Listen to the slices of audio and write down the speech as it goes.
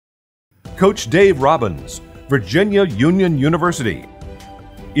Coach Dave Robbins, Virginia Union University.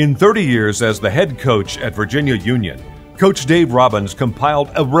 In 30 years as the head coach at Virginia Union, Coach Dave Robbins compiled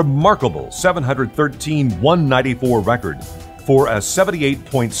a remarkable 713-194 record for a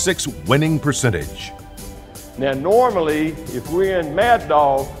 78.6 winning percentage. Now normally, if we're in Mad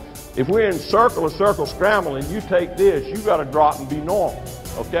Dog, if we're in circle or circle scramble and you take this, you got to drop and be normal,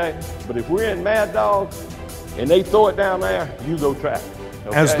 okay? But if we're in Mad Dog and they throw it down there, you go track.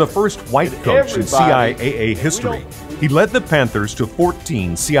 Okay? As the first white coach in CIAA history, he led the Panthers to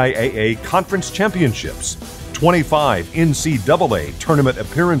 14 CIAA conference championships, 25 NCAA tournament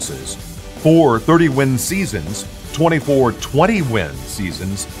appearances, 4 30-win seasons, 24 20-win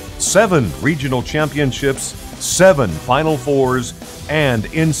seasons, 7 regional championships, 7 Final Fours, and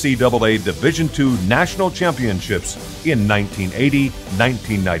NCAA Division II national championships in 1980,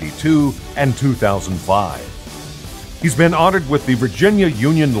 1992, and 2005. He's been honored with the Virginia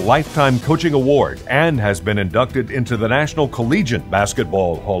Union Lifetime Coaching Award and has been inducted into the National Collegiate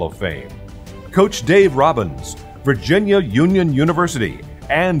Basketball Hall of Fame. Coach Dave Robbins, Virginia Union University,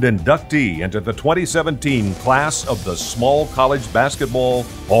 and inductee into the 2017 class of the Small College Basketball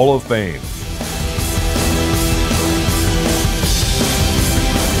Hall of Fame.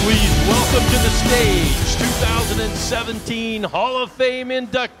 Please welcome to the stage 2017 Hall of Fame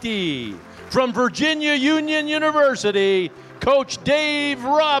inductee from Virginia Union University, Coach Dave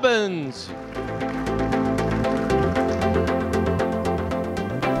Robbins.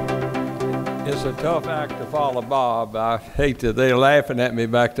 It's a tough act to follow Bob. I hate that they're laughing at me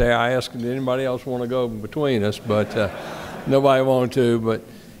back there. I asked them, did anybody else want to go between us, but nobody wanted to. But,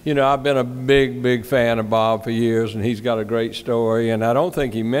 you know, I've been a big fan of Bob for years, and he's got a great story. And I don't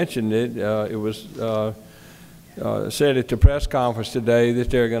think he mentioned it. It was said at the press conference today that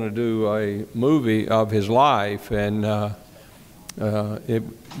they're going to do a movie of his life, and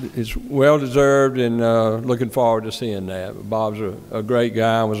it's well-deserved, and looking forward to seeing that. Bob's a great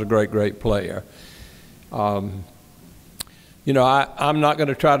guy and was a great player. You know, I'm not going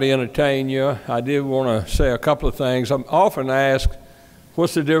to try to entertain you. I did want to say a couple of things. I'm often asked,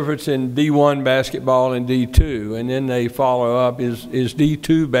 what's the difference in D1 basketball and D2? And then they follow up, is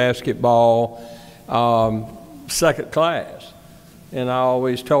D2 basketball second class? And I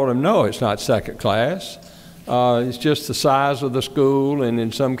always told them, no, it's not second class. It's just the size of the school, and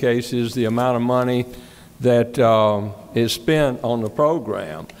in some cases the amount of money that is spent on the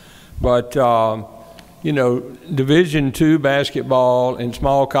program. But you know, Division II basketball and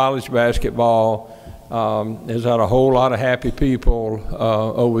small college basketball has had a whole lot of happy people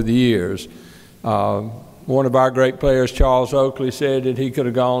over the years. One of our great players, Charles Oakley, said that he could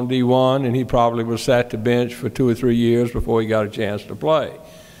have gone D1 and he probably was sat the bench for 2 or 3 years before he got a chance to play.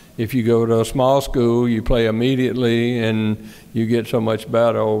 If you go to a small school, you play immediately and you get so much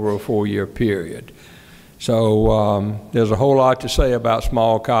better over a 4-year period. So there's a whole lot to say about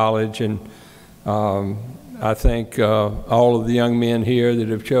small college, and I think all of the young men here that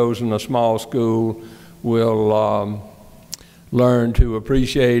have chosen a small school will learn to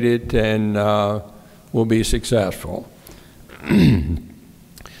appreciate it and will be successful. You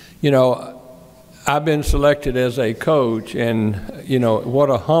know, I've been selected as a coach, and you know, what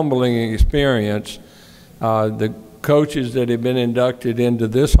a humbling experience. The coaches that have been inducted into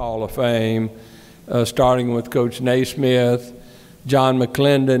this Hall of Fame, starting with Coach Naismith, John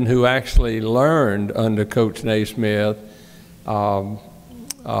McClendon, who actually learned under Coach Naismith,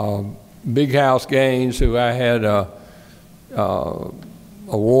 Big House Gaines, who I had a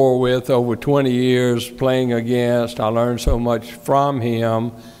war with over 20 years playing against. I learned so much from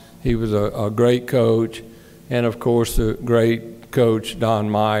him. He was a great coach, and of course the great coach Don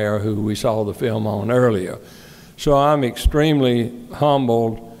Meyer, who we saw the film on earlier. So I'm extremely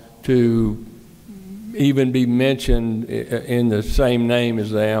humbled to even be mentioned in the same name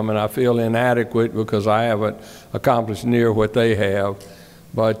as them, and I feel inadequate because I haven't accomplished near what they have.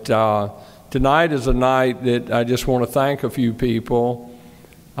 But tonight is a night that I just want to thank a few people.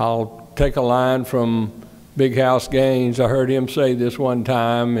 I'll take a line from Big House Gaines. I heard him say this one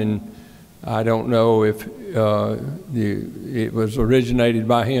time, and I don't know if it was originated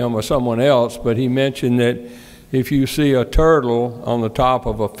by him or someone else, but he mentioned that if you see a turtle on the top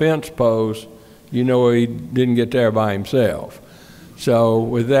of a fence post, you know he didn't get there by himself. So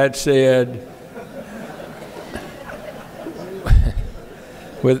with that said,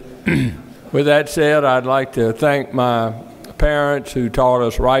 with that said, I'd like to thank my parents who taught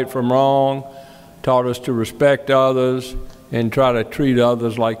us right from wrong, taught us to respect others and try to treat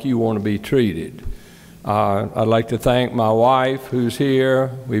others like you want to be treated. I'd like to thank my wife who's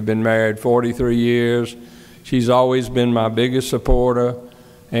here. We've been married 43 years. She's always been my biggest supporter,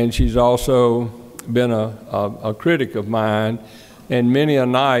 and she's also been a critic of mine. And many a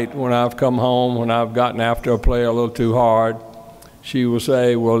night when I've come home, when I've gotten after a player a little too hard, she will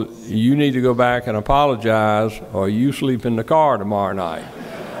say, well, you need to go back and apologize, or you sleep in the car tomorrow night.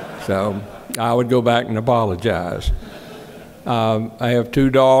 So I would go back and apologize. I have two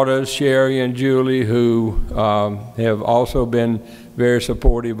daughters, Sherry and Julie, who have also been very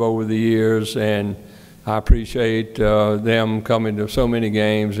supportive over the years, and I appreciate them coming to so many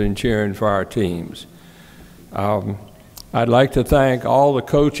games and cheering for our teams. I'd like to thank all the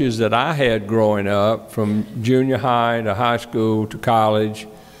coaches that I had growing up, from junior high to high school to college.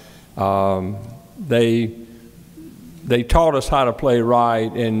 They taught us how to play right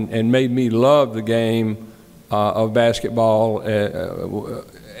and made me love the game of basketball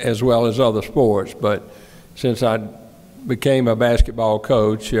as well as other sports. But since I became a basketball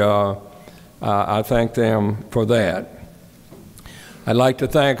coach, I thank them for that. I'd like to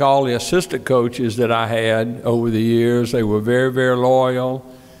thank all the assistant coaches that I had over the years. They were very, very loyal.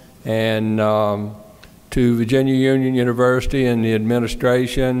 And to Virginia Union University and the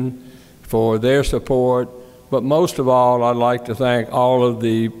administration for their support. But most of all, I'd like to thank all of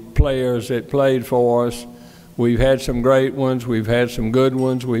the players that played for us. We've had some great ones, we've had some good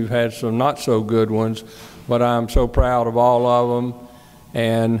ones, we've had some not so good ones, but I'm so proud of all of them.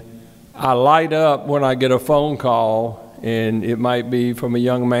 And I light up when I get a phone call, and it might be from a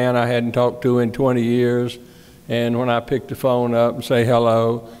young man I hadn't talked to in 20 years, and when I pick the phone up and say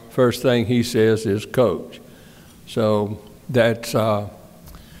hello, first thing he says is, Coach. So that's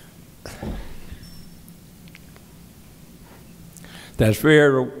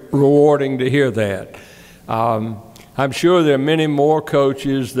very rewarding to hear that. I'm sure there are many more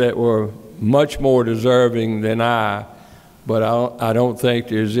coaches that were much more deserving than I, but I don't think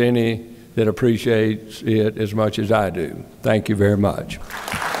there's any that appreciates it as much as I do. Thank you very much.